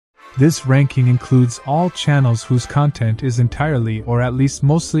This ranking includes all channels whose content is entirely or at least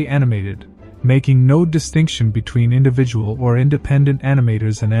mostly animated, making no distinction between individual or independent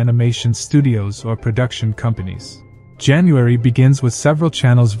animators and animation studios or production companies. January begins with several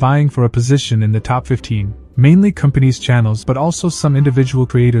channels vying for a position in the top 15, mainly companies' channels but also some individual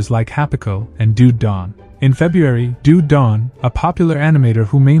creators like Hapico and Dude Dawn. In February, Dude Dawn, a popular animator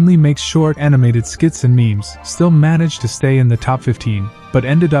who mainly makes short animated skits and memes, still managed to stay in the top 15, but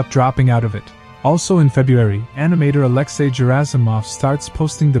ended up dropping out of it. Also in February, animator Alexei Gerasimov starts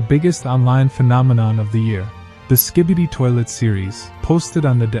posting the biggest online phenomenon of the year, the Skibidi Toilet series, posted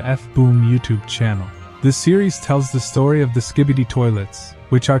on the DFBoom YouTube channel. The series tells the story of the Skibidi Toilets,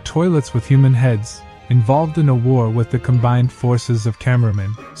 which are toilets with human heads, involved in a war with the combined forces of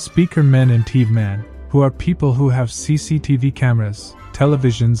cameramen, speakermen and TV-man, who are people who have CCTV cameras,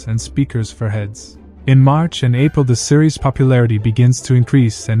 televisions and speakers for heads. In March and April the series' popularity begins to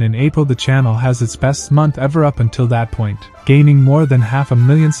increase, and in April the channel has its best month ever up until that point, gaining more than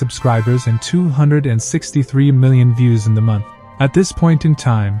 500,000 subscribers and 263 million views in the month. At this point in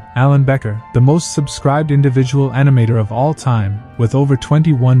time, Alan Becker, the most subscribed individual animator of all time, with over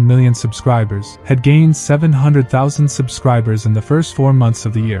 21 million subscribers, had gained 700,000 subscribers in the first 4 months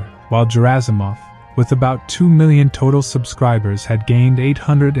of the year, while Gerasimov, with about 2 million total subscribers, had gained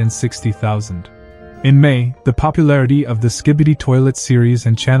 860,000. In May, the popularity of the Skibidi Toilet series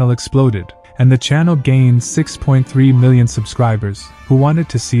and channel exploded, and the channel gained 6.3 million subscribers, who wanted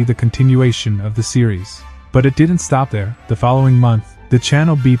to see the continuation of the series. But it didn't stop there. The following month, the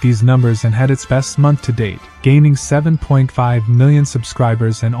channel beat these numbers and had its best month to date, gaining 7.5 million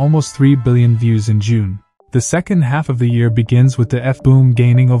subscribers and almost 3 billion views in June. The second half of the year begins with the DFBoom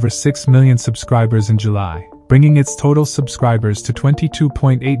gaining over 6 million subscribers in July, bringing its total subscribers to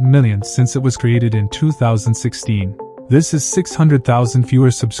 22.8 million since it was created in 2016. This is 600,000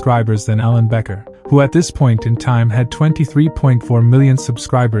 fewer subscribers than Alan Becker, who at this point in time had 23.4 million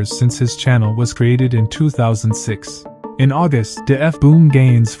subscribers since his channel was created in 2006. In August, DFBoom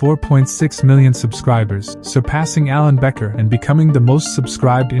gains 4.6 million subscribers, surpassing Alan Becker and becoming the most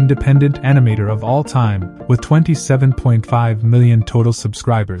subscribed independent animator of all time, with 27.5 million total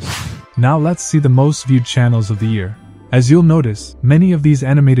subscribers. Now let's see the most viewed channels of the year. As you'll notice, many of these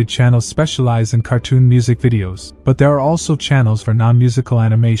animated channels specialize in cartoon music videos, but there are also channels for non-musical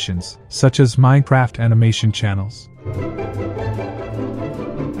animations, such as Minecraft animation channels.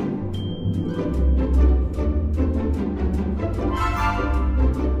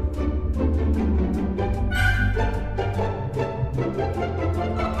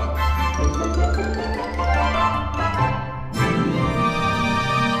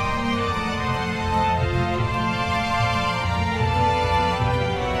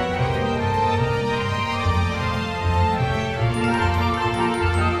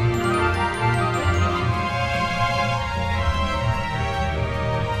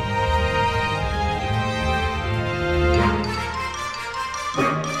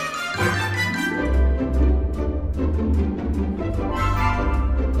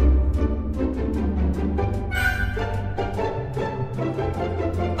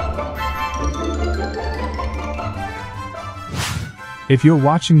 If you're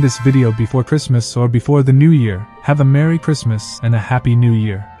watching this video before Christmas or before the New Year, have a Merry Christmas and a Happy New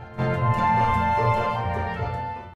Year.